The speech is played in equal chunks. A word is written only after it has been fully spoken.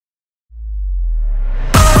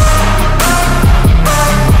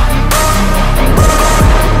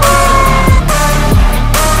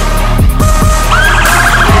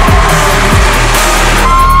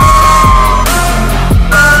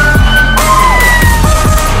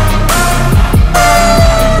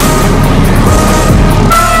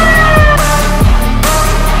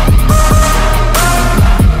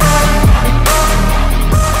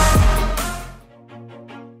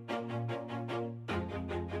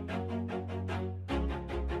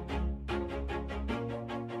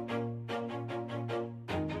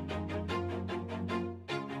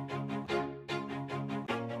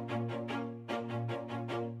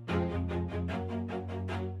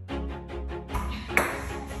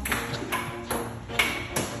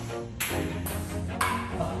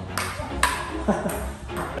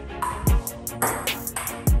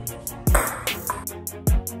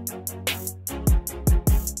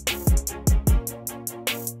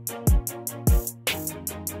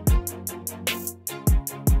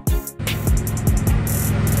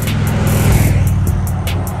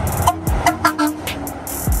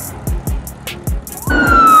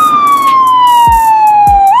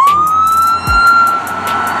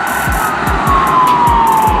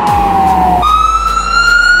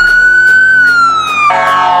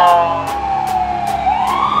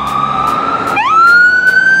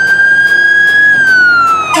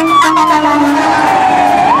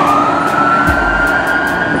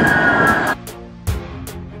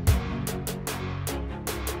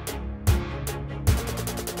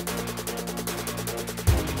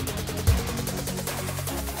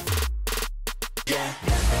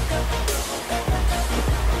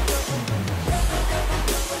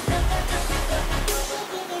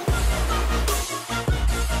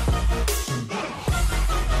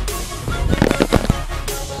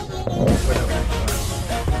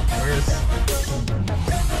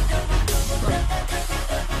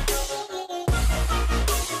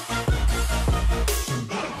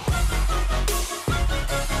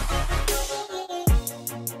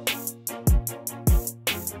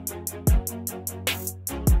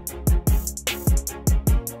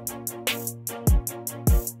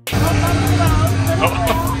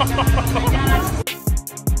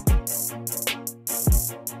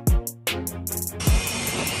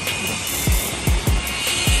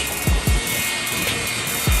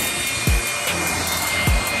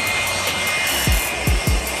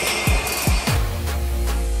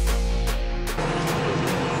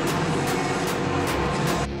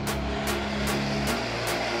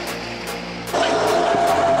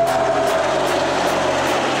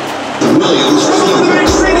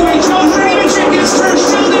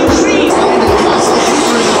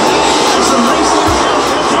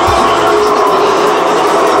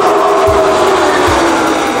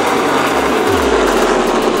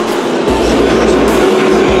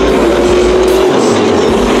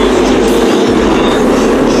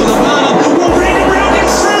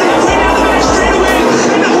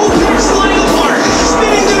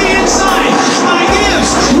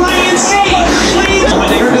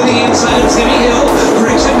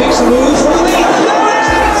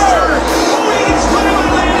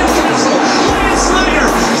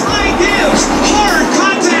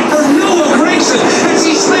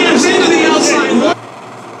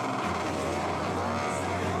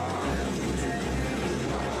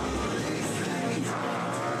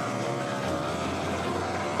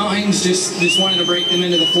Just wanted to break them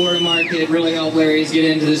into the Florida market, really help Larry's get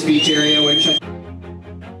into this beach area, which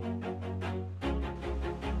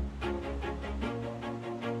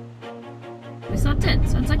we slept in,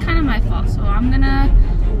 so it's like kind of my fault. So I'm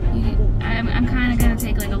kind of gonna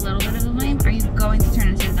take like a little bit of the blame. Are you going to turn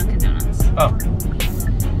into Dunkin' Donuts? Oh,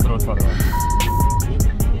 what was funny?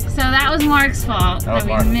 So that was Mark's fault that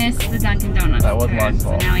we missed the Dunkin' Donuts. That was Mark's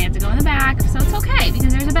fault. So now we have to go in the back. So it's okay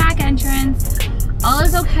because there's a back entrance. All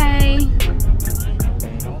is okay.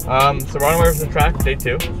 So we're on our way to the track, day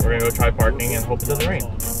 2. We're gonna go try parking and hope it doesn't rain.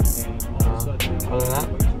 Other than that?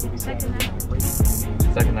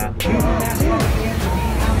 Second that.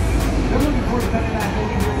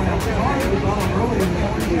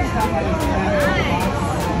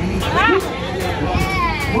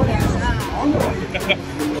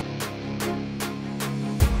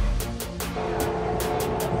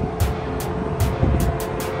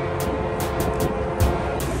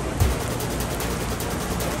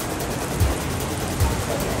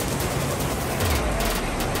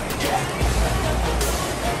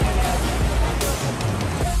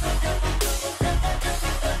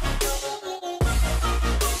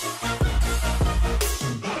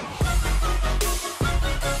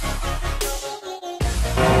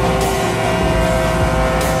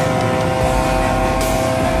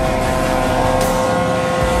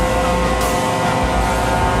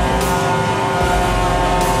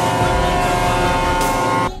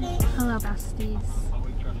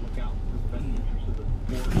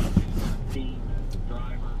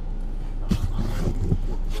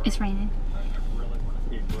 It's raining.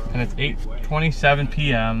 And it's 8:27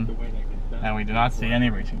 p.m. and we did not see any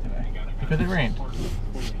racing today because it rained.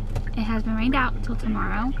 It has been rained out until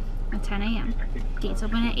tomorrow at 10 a.m. Gates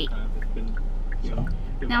open at 8. So.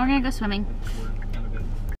 Now we're gonna go swimming.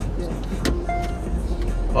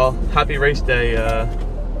 Well, happy race day,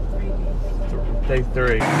 day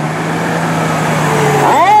 3.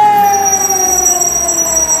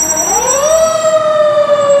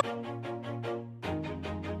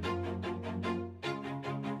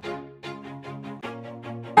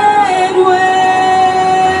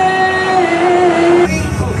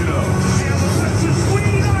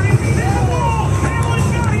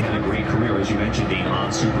 mentioned being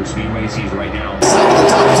on super speedways. He's right now.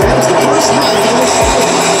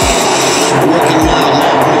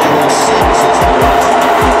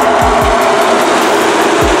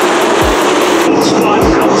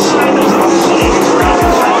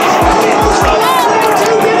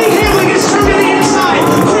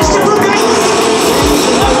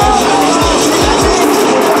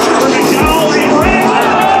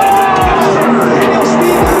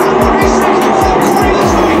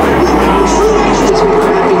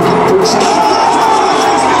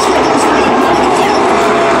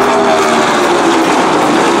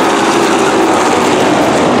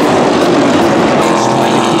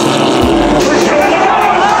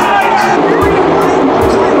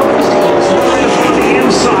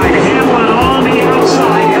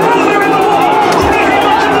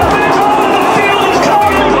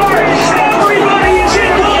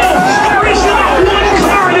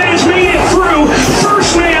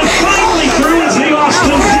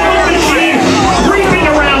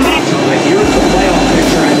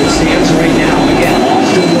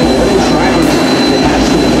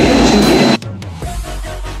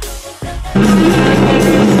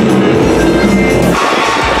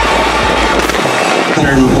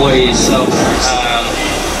 Employees, so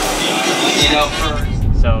you know,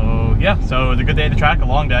 So yeah, so it was a good day at the track, a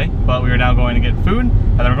long day, but we are now going to get food,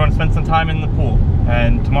 and then we're going to spend some time in the pool.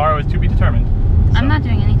 And tomorrow is to be determined. So. I'm not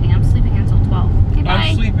doing anything. I'm sleeping until 12. Okay, bye.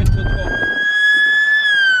 I'm sleeping till 12.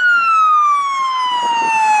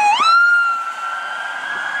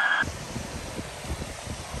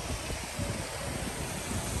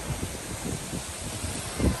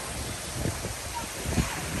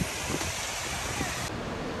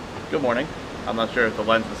 Good morning. I'm not sure if the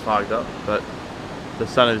lens is fogged up, but the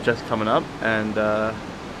sun is just coming up, and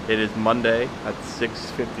it is Monday at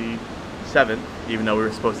 6:57, even though we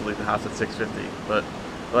were supposed to leave the house at 6:50, but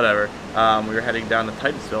whatever. We were heading down to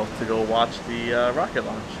Titusville to go watch the rocket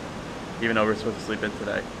launch, even though we were supposed to sleep in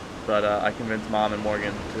today. But I convinced Mom and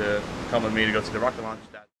Morgan to come with me to go see the rocket launch.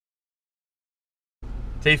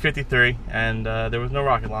 It's 8:53, and there was no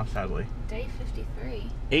rocket launch, sadly. Day 53.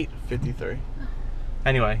 8:53.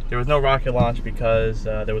 Anyway, there was no rocket launch because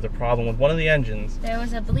there was a problem with one of the engines. There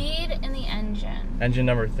was a bleed in the engine. Engine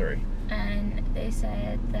number 3. And they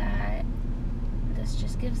said that this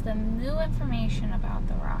just gives them new information about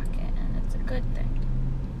the rocket, and it's a good thing.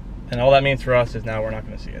 And all that means for us is now we're not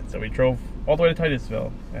going to see it. So we drove all the way to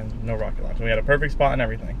Titusville and no rocket launch. And we had a perfect spot and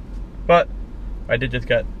everything. But I did just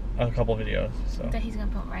get a couple videos. So That he's going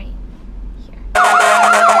to put right here.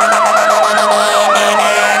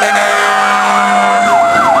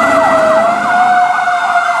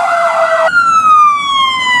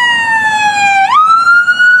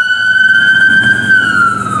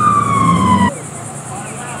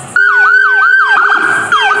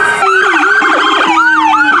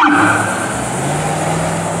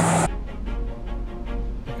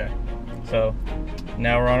 So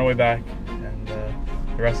now we're on our way back, and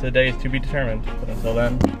the rest of the day is to be determined. But until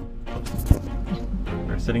then,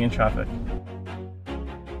 we're sitting in traffic.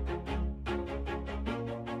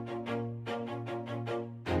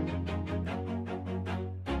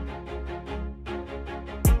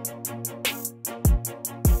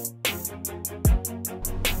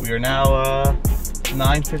 We are now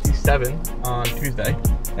 9:57 on Tuesday,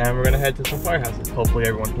 and we're gonna head to some firehouses. Hopefully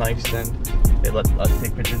everyone's nice and they let us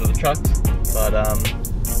take pictures of the trucks. But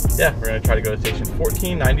yeah, we're gonna try to go to station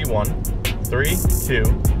 1491, 3, 2,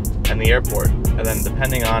 and the airport. And then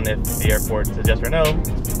depending on if the airport says yes or no,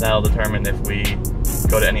 that'll determine if we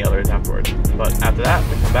go to any others afterwards. But after that,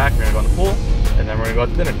 we come back, we're gonna go in the pool, and then we're gonna go out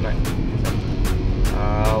to dinner tonight. So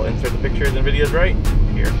I'll insert the pictures and videos right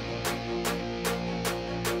here.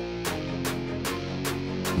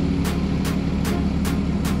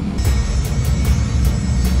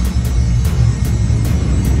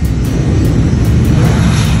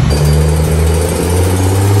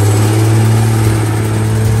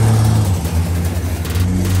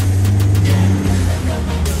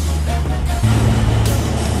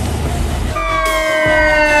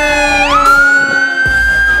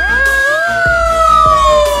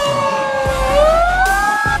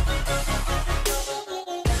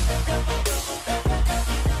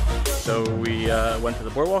 So we went to the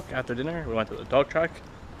boardwalk after dinner, we went to the dog track,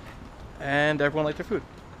 and everyone liked their food.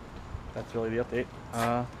 That's really the update.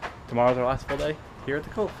 Tomorrow's our last full day here at the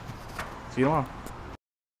Cove. See you tomorrow.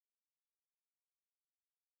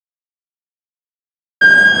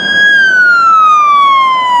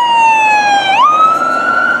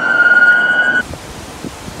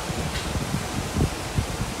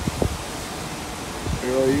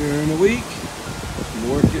 Earlier in the week,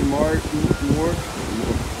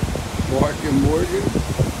 Mark and Morgan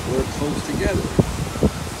were close together.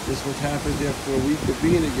 This what happens after a week of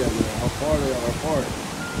being together, how far they are apart.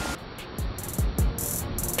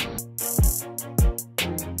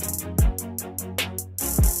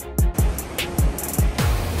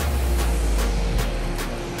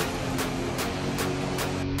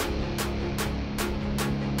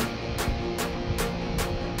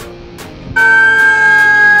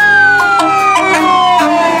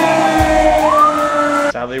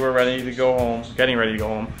 Sadly, we're ready to go home, getting ready to go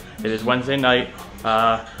home. It is Wednesday night.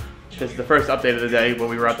 This is the first update of the day where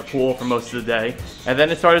we were at the pool for most of the day. And then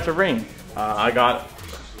it started to rain. I got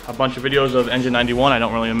a bunch of videos of Engine 91. I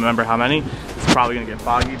don't really remember how many. It's probably gonna get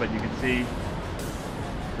foggy, but you can see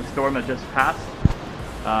the storm that just passed.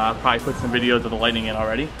 Probably put some videos of the lightning in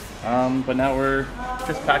already. But now we're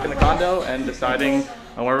just packing the condo and deciding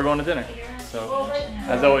on where we're going to dinner. So,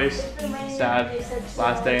 as always, sad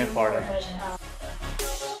last day in Florida.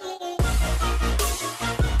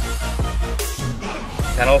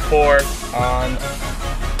 (10:04) on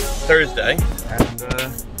Thursday,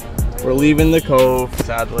 and we're leaving the cove,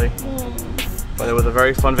 sadly, but it was a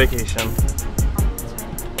very fun vacation.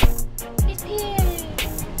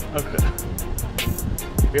 Okay.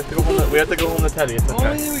 We have to go home. We have to go home to Teddy. It's okay.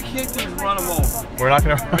 Only we can't just run them over. We're not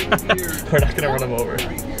gonna. We're not gonna run him over. I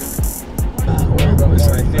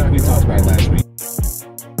think we talked about it last week.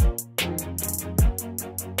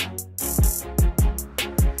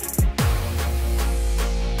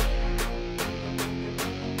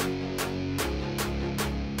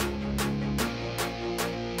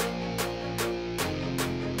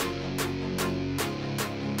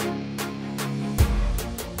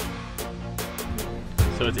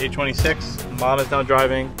 So it's 8:26. Mom is now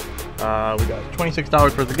driving. We got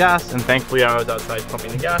 $26 worth of gas, and thankfully I was outside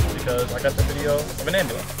pumping the gas because I got the video of an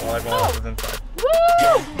ambulance while everyone else was inside. Woo!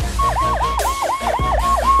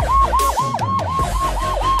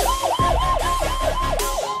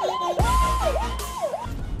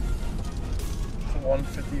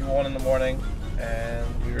 1:51 in the morning, and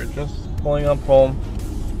we were just pulling up home.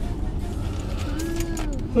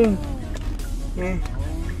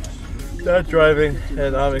 Not driving,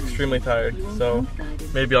 and I'm extremely tired, so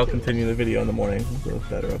maybe I'll continue the video in the morning with a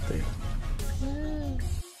better update.